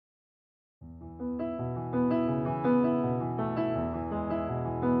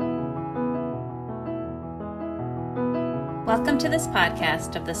Welcome to this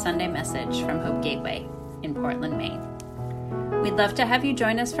podcast of the Sunday message from Hope Gateway in Portland, Maine. We'd love to have you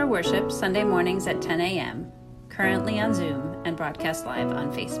join us for worship Sunday mornings at 10 a.m., currently on Zoom and broadcast live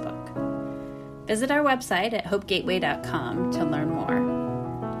on Facebook. Visit our website at hopegateway.com to learn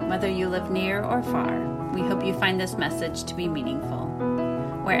more. Whether you live near or far, we hope you find this message to be meaningful.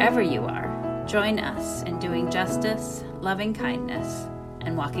 Wherever you are, join us in doing justice, loving kindness,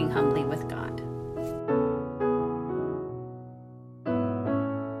 and walking humbly with God.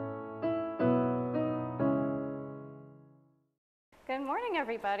 Good morning,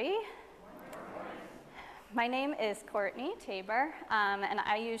 everybody. My name is Courtney Tabor, and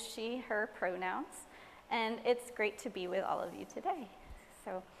I use she, her pronouns, and it's great to be with all of you today.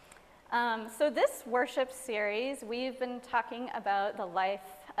 So this worship series, we've been talking about the life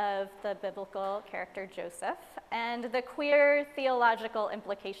of the biblical character Joseph and the queer theological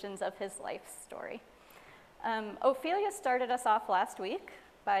implications of his life story. Ophelia started us off last week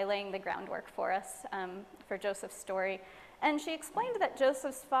by laying the groundwork for us for Joseph's story. And she explained that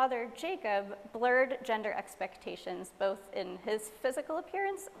Joseph's father, Jacob, blurred gender expectations, both in his physical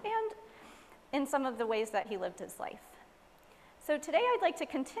appearance and in some of the ways that he lived his life. So today I'd like to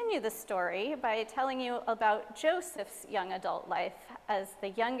continue the story by telling you about Joseph's young adult life as the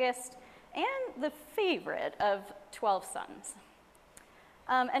youngest and the favorite of 12 sons.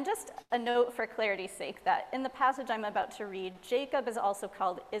 And just a note for clarity's sake that in the passage I'm about to read, Jacob is also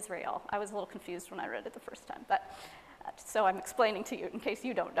called Israel. I was a little confused when I read it the first time, but so I'm explaining to you in case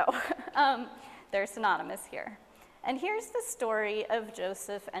you don't know. They're synonymous here. And here's the story of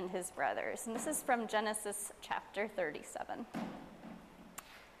Joseph and his brothers. And this is from Genesis chapter 37.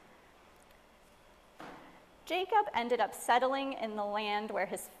 Jacob ended up settling in the land where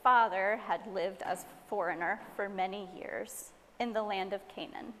his father had lived as a foreigner for many years, in the land of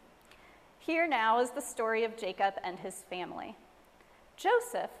Canaan. Here now is the story of Jacob and his family.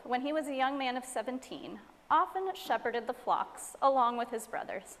 Joseph, when he was a young man of 17, often shepherded the flocks along with his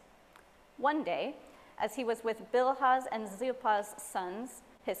brothers. One day, as he was with Bilhah's and Zilpah's sons,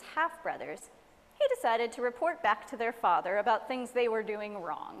 his half-brothers, he decided to report back to their father about things they were doing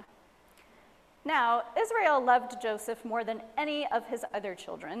wrong. Now, Israel loved Joseph more than any of his other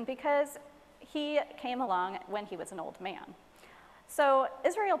children because he came along when he was an old man. So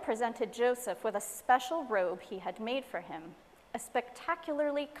Israel presented Joseph with a special robe he had made for him, a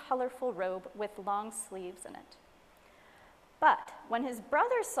spectacularly colorful robe with long sleeves in it. But when his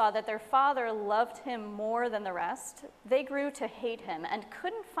brothers saw that their father loved him more than the rest, they grew to hate him and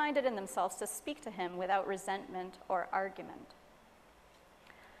couldn't find it in themselves to speak to him without resentment or argument.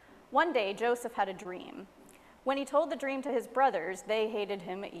 One day, Joseph had a dream. When he told the dream to his brothers, they hated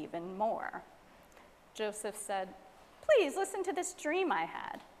him even more. Joseph said, "Please listen to this dream I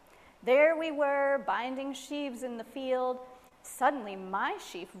had. There we were, binding sheaves in the field. Suddenly, my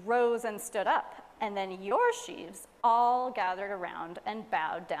sheaf rose and stood up, and then your sheaves all gathered around and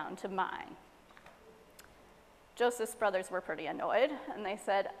bowed down to mine." Joseph's brothers were pretty annoyed, and they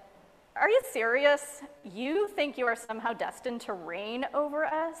said, "Are you serious? You think you are somehow destined to reign over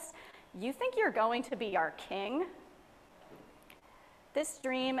us? You think you're going to be our king?" This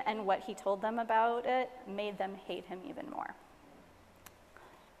dream and what he told them about it made them hate him even more.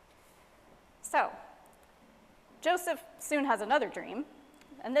 So, Joseph soon has another dream,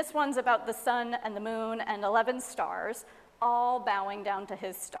 and this one's about the sun and the moon and 11 stars all bowing down to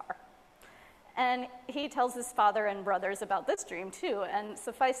his star. And he tells his father and brothers about this dream too, and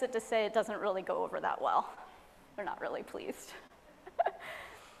suffice it to say, it doesn't really go over that well. They're not really pleased.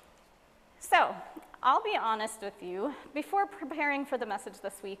 So, I'll be honest with you, before preparing for the message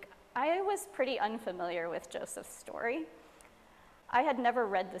this week, I was pretty unfamiliar with Joseph's story. I had never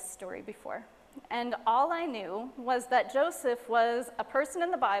read this story before. And all I knew was that Joseph was a person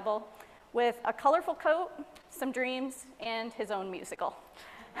in the Bible with a colorful coat, some dreams, and his own musical.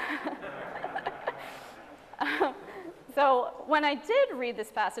 So when I did read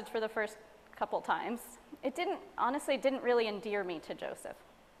this passage for the first couple times, it didn't really endear me to Joseph.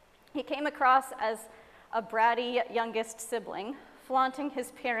 He came across as a bratty youngest sibling, flaunting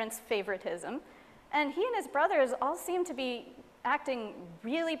his parents' favoritism, and he and his brothers all seemed to be acting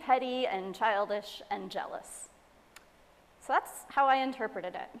really petty and childish and jealous. So that's how I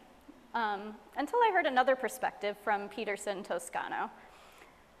interpreted it, until I heard another perspective from Peterson Toscano.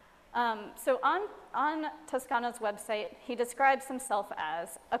 So on Toscano's website, he describes himself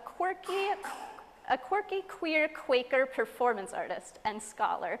as a quirky queer Quaker performance artist and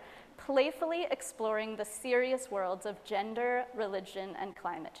scholar, playfully exploring the serious worlds of gender, religion, and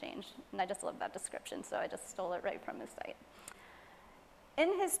climate change. And I just love that description, so I just stole it right from his site.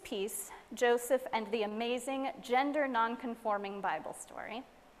 In his piece, Joseph and the Amazing Gender Nonconforming Bible Story,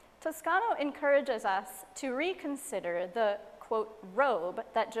 Toscano encourages us to reconsider the, quote, robe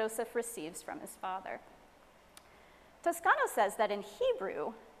that Joseph receives from his father. Toscano says that in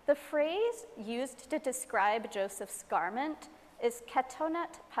Hebrew, the phrase used to describe Joseph's garment is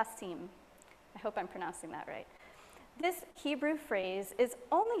ketonet pasim. I hope I'm pronouncing that right. This Hebrew phrase is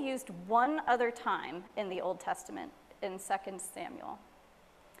only used one other time in the Old Testament, in 2 Samuel.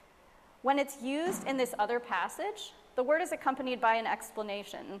 When it's used in this other passage, the word is accompanied by an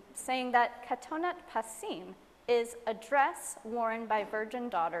explanation saying that ketonet pasim is a dress worn by virgin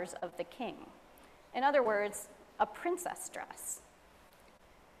daughters of the king. In other words, a princess dress.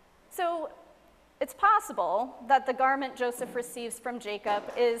 So it's possible that the garment Joseph receives from Jacob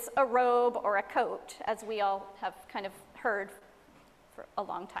is a robe or a coat, as we all have kind of heard for a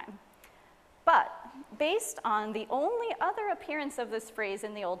long time. But based on the only other appearance of this phrase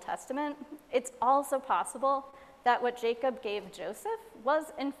in the Old Testament, it's also possible that what Jacob gave Joseph was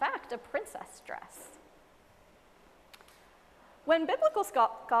in fact a princess dress. When biblical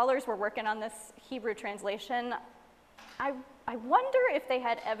scholars were working on this Hebrew translation, I wonder if they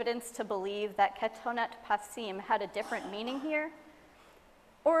had evidence to believe that ketonet pasim had a different meaning here,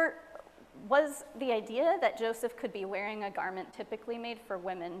 or was the idea that Joseph could be wearing a garment typically made for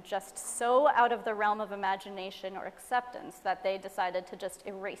women just so out of the realm of imagination or acceptance that they decided to just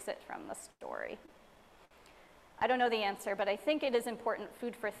erase it from the story? I don't know the answer, but I think it is important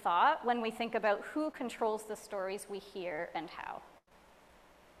food for thought when we think about who controls the stories we hear and how.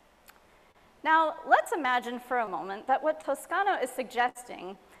 Now, let's imagine for a moment that what Toscano is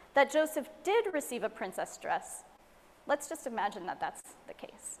suggesting, that Joseph did receive a princess dress. Let's just imagine that that's the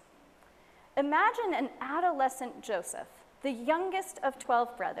case. Imagine an adolescent Joseph, the youngest of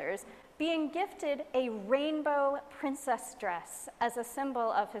 12 brothers, being gifted a rainbow princess dress as a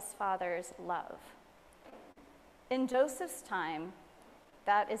symbol of his father's love. In Joseph's time,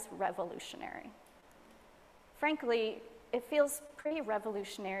 that is revolutionary. Frankly, it feels pretty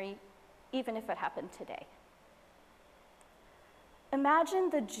revolutionary even if it happened today. Imagine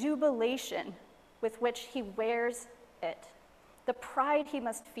the jubilation with which he wears it, the pride he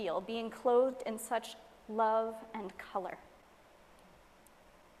must feel being clothed in such love and color.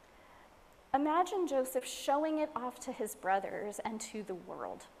 Imagine Joseph showing it off to his brothers and to the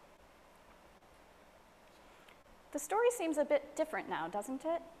world. The story seems a bit different now, doesn't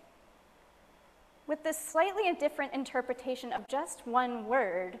it? With this slightly different interpretation of just one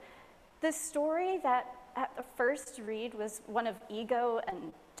word, the story that at the first read was one of ego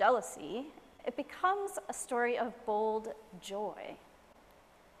and jealousy, it becomes a story of bold joy.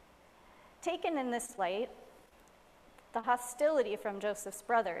 Taken in this light, the hostility from Joseph's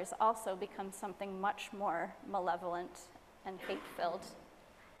brothers also becomes something much more malevolent and hate-filled.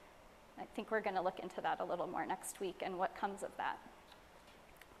 I think we're going to look into that a little more next week and what comes of that.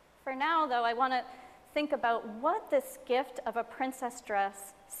 For now, though, I want to think about what this gift of a princess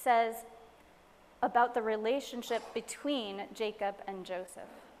dress says about the relationship between Jacob and Joseph.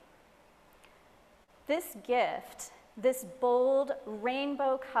 This gift, this bold,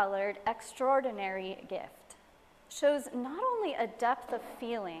 rainbow-colored, extraordinary gift, shows not only a depth of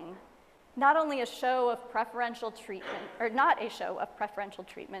feeling, not only a show of preferential treatment, or not a show of preferential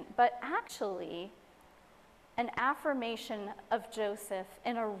treatment, but actually an affirmation of Joseph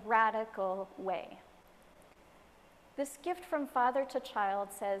in a radical way. This gift from father to child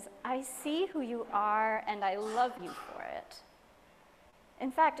says, I see who you are and I love you for it.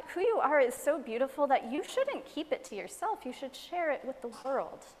 In fact, who you are is so beautiful that you shouldn't keep it to yourself. You should share it with the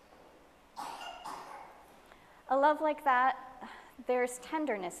world. A love like that, there's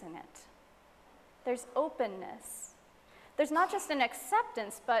tenderness in it. There's openness. There's not just an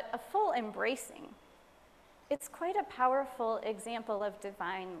acceptance, but a full embracing. It's quite a powerful example of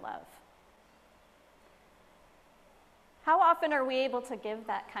divine love. How often are we able to give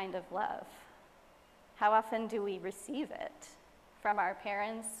that kind of love? How often do we receive it from our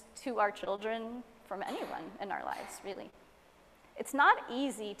parents, to our children, from anyone in our lives, really? It's not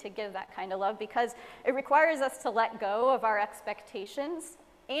easy to give that kind of love because it requires us to let go of our expectations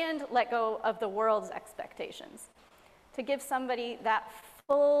and let go of the world's expectations, to give somebody that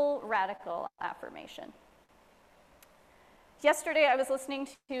full, radical affirmation. Yesterday, I was listening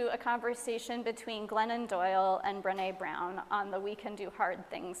to a conversation between Glennon Doyle and Brené Brown on the We Can Do Hard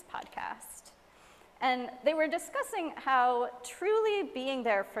Things podcast. And they were discussing how truly being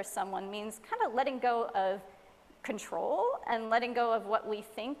there for someone means kind of letting go of control and letting go of what we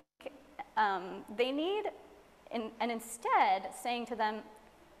think they need, and instead saying to them,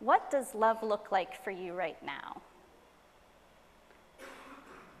 what does love look like for you right now?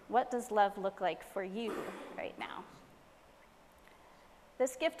 what does love look like for you right now?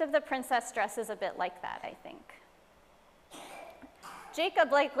 This gift of the princess dress is a bit like that, I think.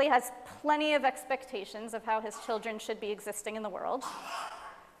 Jacob likely has plenty of expectations of how his children should be existing in the world.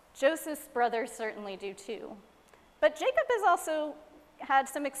 Joseph's brothers certainly do too. But Jacob has also had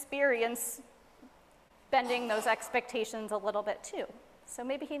some experience bending those expectations a little bit too. So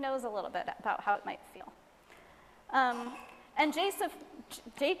maybe he knows a little bit about how it might feel. And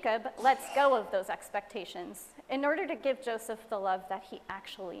Jacob lets go of those expectations in order to give Joseph the love that he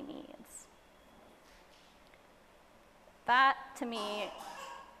actually needs. That, to me,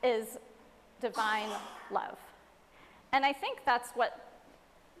 is divine love. And I think that's what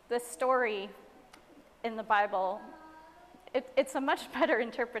this story in the Bible, it's a much better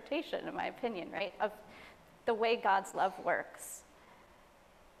interpretation, in my opinion, right, of the way God's love works.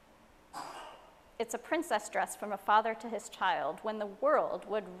 It's a princess dress from a father to his child when the world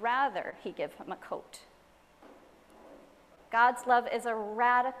would rather he give him a coat. God's love is a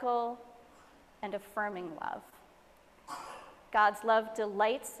radical and affirming love. God's love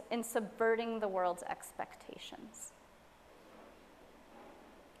delights in subverting the world's expectations.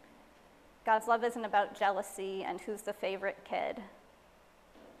 God's love isn't about jealousy and who's the favorite kid.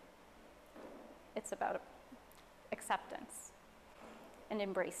 It's about acceptance and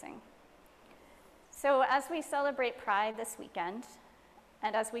embracing. So as we celebrate Pride this weekend,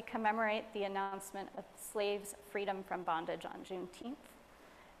 and as we commemorate the announcement of slaves' freedom from bondage on Juneteenth,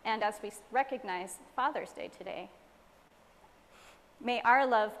 and as we recognize Father's Day today, may our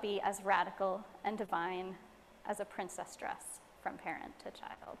love be as radical and divine as a princess dress from parent to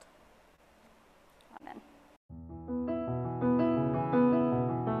child. Amen.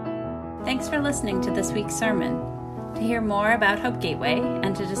 Thanks for listening to this week's sermon. To hear more about Hope Gateway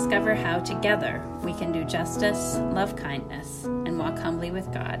and to discover how together we can do justice, love kindness, and walk humbly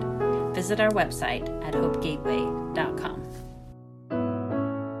with God, visit our website at hopegateway.com.